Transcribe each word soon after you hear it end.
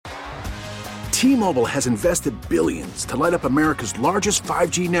T-Mobile has invested billions to light up America's largest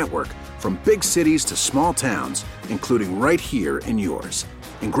 5G network, from big cities to small towns, including right here in yours.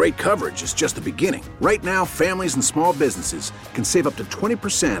 And great coverage is just the beginning. Right now, families and small businesses can save up to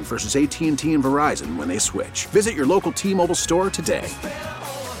 20% versus AT&T and Verizon when they switch. Visit your local T-Mobile store today.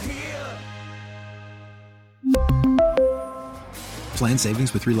 Plan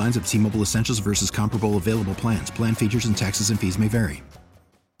savings with 3 lines of T-Mobile Essentials versus comparable available plans. Plan features and taxes and fees may vary.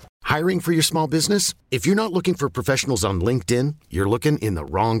 Hiring for your small business? If you're not looking for professionals on LinkedIn, you're looking in the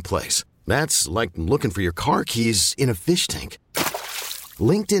wrong place. That's like looking for your car keys in a fish tank.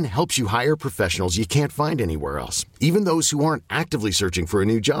 LinkedIn helps you hire professionals you can't find anywhere else, even those who aren't actively searching for a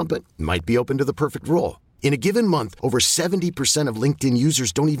new job but might be open to the perfect role. In a given month, over 70% of LinkedIn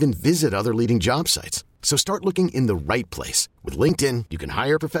users don't even visit other leading job sites. So start looking in the right place. With LinkedIn, you can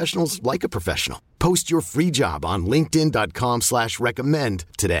hire professionals like a professional. Post your free job on linkedin.com/recommend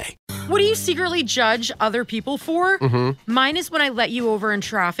today. What do you secretly judge other people for? Mine is when I let you over in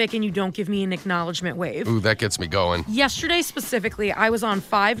traffic and you don't give me an acknowledgement wave. Ooh, that gets me going. Yesterday specifically, I was on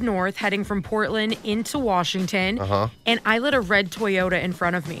 5 North heading from Portland into Washington, and I let a red Toyota in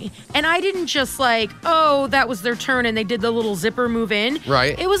front of me. And I didn't just that was their turn and they did the little zipper move in.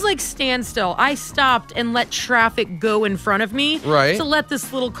 Right. It was like standstill. I stopped and let traffic go in front of me to let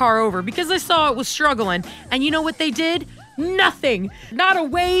this little car over because I saw it was struggling. And you know what they did? Nothing. Not a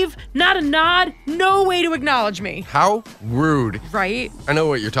wave, not a nod, no way to acknowledge me. How rude. Right? I know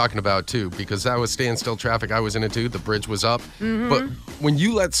what you're talking about, too, because that was standstill traffic I was in it, too. The bridge was up. But when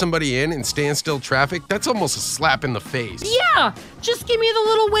you let somebody in standstill traffic, that's almost a slap in the face. Yeah. Just give me the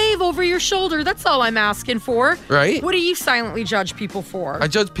little wave over your shoulder. That's all I'm asking for. Right? What do you silently judge people for? I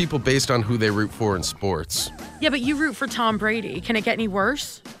judge people based on who they root for in sports. Yeah, but you root for Tom Brady. Can it get any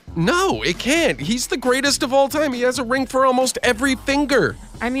worse? No, it can't. He's the greatest of all time. He has a ring for almost every finger.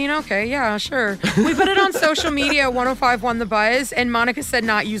 I mean, okay, yeah, sure. We put it on social media at 105.1 The Buzz, and Monica said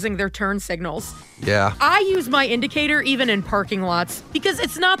not using their turn signals. Yeah. I use my indicator even in parking lots because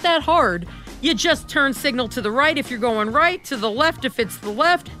it's not that hard. You just turn signal to the right if you're going right, to the left if it's the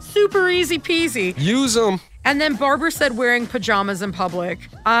left. Super easy peasy. Use them. And then Barbara said wearing pajamas in public.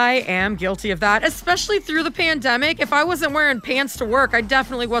 I am guilty of that, especially through the pandemic. If I wasn't wearing pants to work, I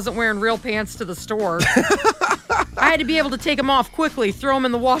definitely wasn't wearing real pants to the store. I had to be able to take them off quickly, throw them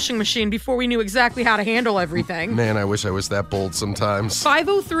in the washing machine before we knew exactly how to handle everything. Man, I wish I was that bold sometimes.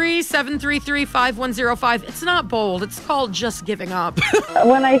 503-733-5105. It's not bold. It's called just giving up.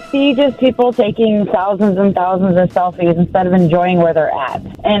 When I see just people taking thousands and thousands of selfies instead of enjoying where they're at.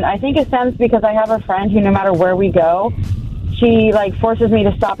 And I think it stems because I have a friend who no matter where we go, she forces me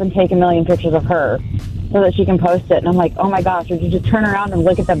to stop and take a million pictures of her so that she can post it. And I'm like, oh my gosh, would you just turn around and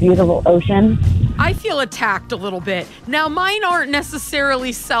look at the beautiful ocean? I feel attacked a little bit. Now, mine aren't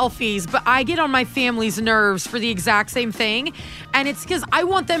necessarily selfies, but I get on my family's nerves for the exact same thing. And it's because I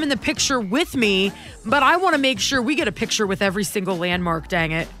want them in the picture with me, but I want to make sure we get a picture with every single landmark,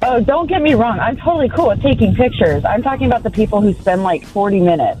 dang it. Oh, don't get me wrong. I'm totally cool with taking pictures. I'm talking about the people who spend 40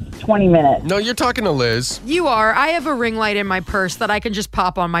 minutes, 20 minutes. No, you're talking to Liz. You are. I have a ring light in my purse that I can just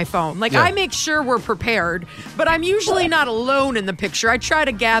pop on my phone. I make sure we're prepared, but I'm usually not alone in the picture. I try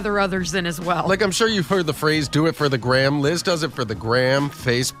to gather others in as well. I'm sure you've heard the phrase, do it for the gram. Liz does it for the gram,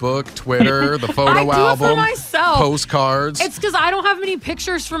 Facebook, Twitter, the photo I do album. it for myself. Postcards. It's because I don't have many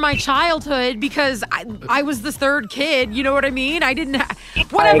pictures from my childhood because I was the third kid. You know what I mean? I didn't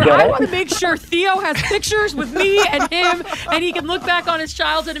whatever. I want to make sure Theo has pictures with me and him, and he can look back on his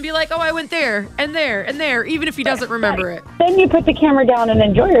childhood and be like, oh, I went there and there and there, even if he doesn't remember it. Then you put the camera down and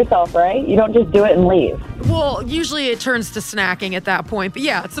enjoy yourself, right? You don't just do it and leave. Well, usually it turns to snacking at that point. But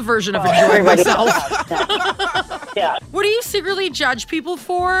yeah, it's a version of enjoying myself. Yeah. What do you secretly judge people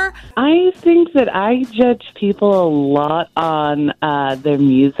for? I think that I judge people a lot on their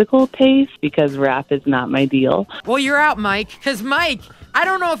musical taste because rap is not my deal. Well, you're out, Mike, because Mike, I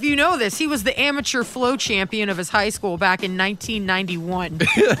don't know if you know this, he was the amateur flow champion of his high school back in 1991.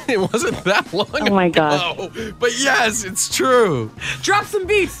 It wasn't that long ago. Oh, my gosh. But yes, it's true. Drop some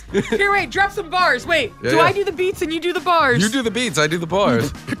beats. Here, wait, drop some bars. Wait, Yeah, do yeah. I do the beats and you do the bars? You do the beats, I do the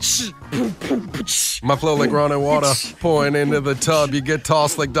bars. My flow like running water, pouring into the tub. You get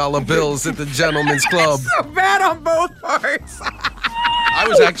tossed like dollar bills at the gentleman's club. So bad on both parts. I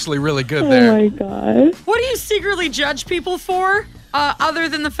was actually really good there. Oh, my God. What do you secretly judge people for? Other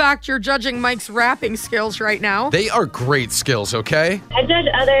than the fact you're judging Mike's rapping skills right now. They are great skills, okay? I judge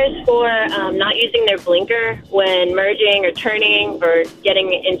others for not using their blinker when merging or turning or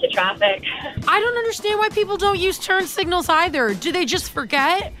getting into traffic. I don't understand why people don't use turn signals either. Do they just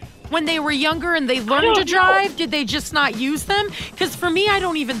forget? when they were younger and they learned to drive? Did they just not use them? Because for me, I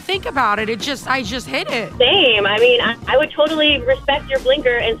don't even think about it. I just hit it. Same. I mean, I would totally respect your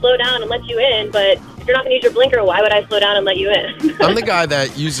blinker and slow down and let you in, but if you're not going to use your blinker, why would I slow down and let you in? I'm the guy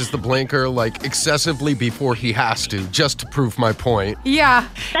that uses the blinker like excessively before he has to, just to prove my point. Yeah.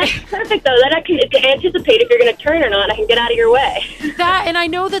 That's perfect, though. Then I can anticipate if you're going to turn or not. I can get out of your way. That, and I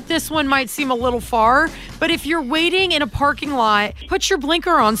know that this one might seem a little far, but if you're waiting in a parking lot, put your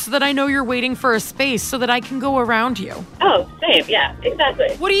blinker on so that I know you're waiting for a space so that I can go around you. Oh, same. Yeah,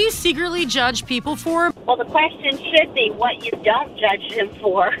 exactly. What do you secretly judge people for? Well, the question should be what you don't judge them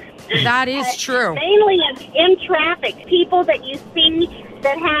for. That is true. Mainly in traffic, people that you see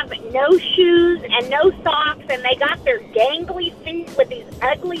that have no shoes and no socks, and they got their gangly feet with these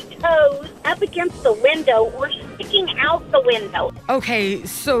ugly toes up against the window or sticking out the window. Okay,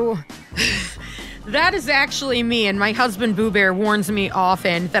 so that is actually me, and my husband Boo Bear warns me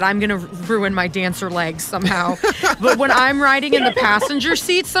often that I'm going to ruin my dancer legs somehow. But when I'm riding in the passenger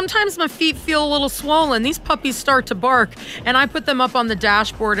seat, sometimes my feet feel a little swollen. These puppies start to bark, and I put them up on the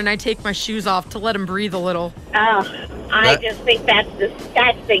dashboard, and I take my shoes off to let them breathe a little. Oh, I just think that's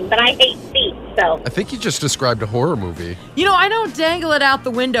disgusting, but I hate feet, so. I think you just described a horror movie. You know, I don't dangle it out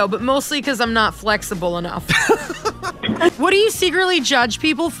the window, but mostly because I'm not flexible enough. What do you secretly judge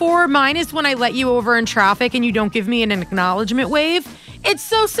people for? Mine is when I let you over in traffic and you don't give me an acknowledgement wave. It's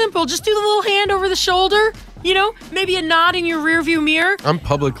so simple. Just do the little hand over the shoulder. You know, maybe a nod in your rearview mirror. I'm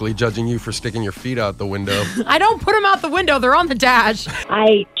publicly judging you for sticking your feet out the window. I don't put them out the window. They're on the dash.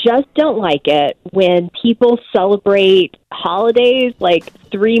 I just don't like it when people celebrate holidays like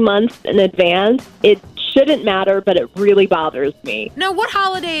 3 months in advance. It shouldn't matter, but it really bothers me. Now, what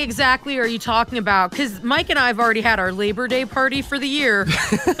holiday exactly are you talking about? Because Mike and I have already had our Labor Day party for the year.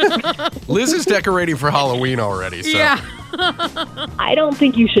 Liz is decorating for Halloween already, so. Yeah. I don't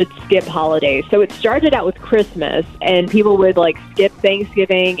think you should skip holidays. So it started out with Christmas, and people would like skip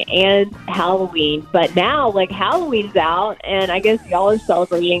Thanksgiving and Halloween. But now, like, Halloween's out, and I guess y'all are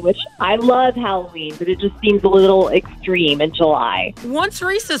celebrating, which I love Halloween, but it just seems a little extreme in July. Once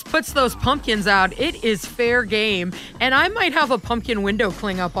Reese's puts those pumpkins out, it is fair game. And I might have a pumpkin window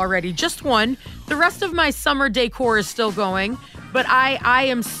cling up already, just one. The rest of my summer decor is still going. But I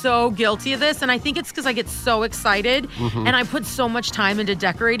am so guilty of this, and I think it's because I get so excited, and I put so much time into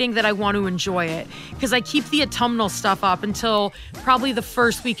decorating that I want to enjoy it. Because I keep the autumnal stuff up until probably the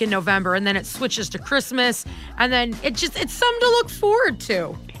first week in November, and then it switches to Christmas, and then it's something to look forward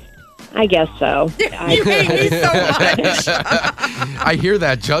to. I guess so. You hate me so much. I hear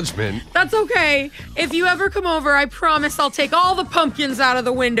that judgment. That's okay. If you ever come over, I promise I'll take all the pumpkins out of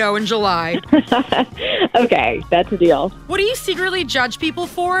the window in July. Okay, that's a deal. What do you secretly judge people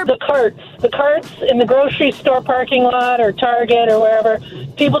for? The carts in the grocery store parking lot or Target or wherever.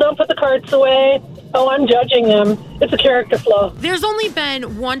 People don't put the carts away. Oh, I'm judging them. It's a character flaw. There's only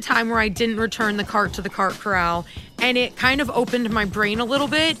been one time where I didn't return the cart to the cart corral, and it kind of opened my brain a little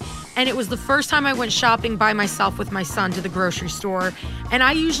bit. And it was the first time I went shopping by myself with my son to the grocery store. And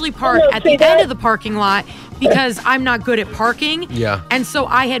I usually park at the end of the parking lot because I'm not good at parking. Yeah. And so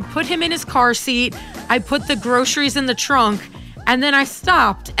I had put him in his car seat. I put the groceries in the trunk, and then I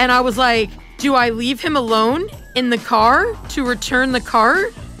stopped and I was like, do I leave him alone in the car to return the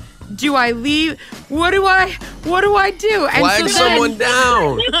cart? Do I leave? What do I do? And Flag someone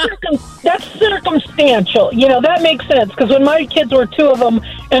down. That's circumstantial. You know, that makes sense. Because when my kids were two of them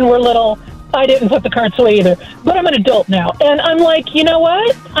and were little, I didn't put the carts away either. But I'm an adult now. And I'm like, you know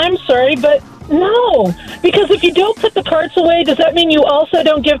what? I'm sorry, but no. Because if you don't put the carts away, does that mean you also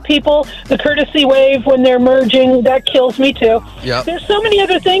don't give people the courtesy wave when they're merging? That kills me too. Yep. There's so many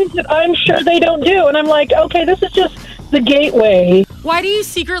other things that I'm sure they don't do. And I'm like, okay, this is just the gateway. Why do you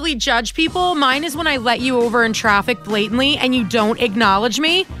secretly judge people? Mine is when I let you over in traffic blatantly and you don't acknowledge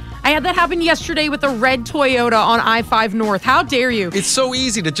me. I had that happen yesterday with a red Toyota on I-5 North. How dare you? It's so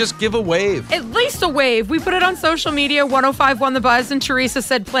easy to just give a wave. At least a wave. We put it on social media. 105.1 The Buzz, and Teresa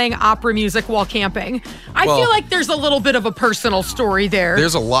said playing opera music while camping. I feel like there's a little bit of a personal story there.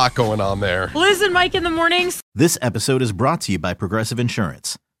 There's a lot going on there. Liz and Mike in the mornings. This episode is brought to you by Progressive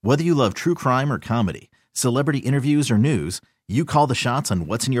Insurance. Whether you love true crime or comedy, celebrity interviews or news, you call the shots on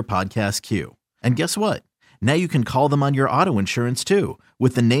what's in your podcast queue. And guess what? Now you can call them on your auto insurance too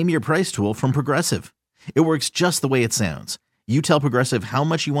with the Name Your Price tool from Progressive. It works just the way it sounds. You tell Progressive how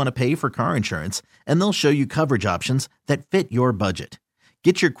much you want to pay for car insurance, and they'll show you coverage options that fit your budget.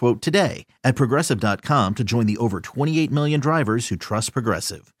 Get your quote today at Progressive.com to join the over 28 million drivers who trust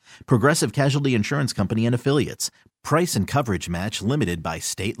Progressive. Progressive Casualty Insurance Company and Affiliates. Price and coverage match limited by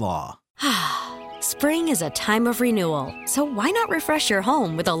state law. Spring is a time of renewal, so why not refresh your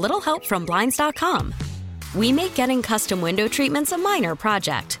home with a little help from Blinds.com? We make getting custom window treatments a minor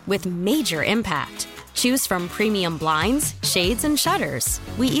project with major impact. Choose from premium blinds, shades, and shutters.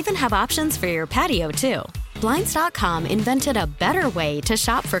 We even have options for your patio, too. Blinds.com invented a better way to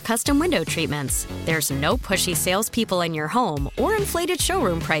shop for custom window treatments. There's no pushy salespeople in your home or inflated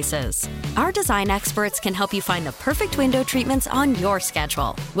showroom prices. Our design experts can help you find the perfect window treatments on your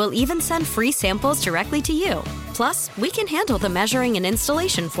schedule. We'll even send free samples directly to you. Plus, we can handle the measuring and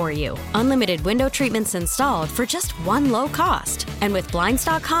installation for you. Unlimited window treatments installed for just one low cost. And with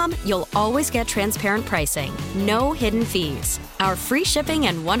Blinds.com, you'll always get transparent pricing. No hidden fees. Our free shipping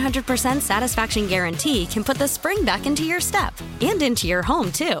and 100% satisfaction guarantee can put the spring back into your step and into your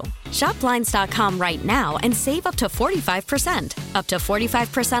home, too. Shop Blinds.com right now and save up to 45%. Up to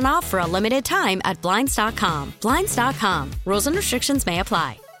 45% off for a limited time at Blinds.com. Blinds.com. Rules and restrictions may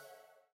apply.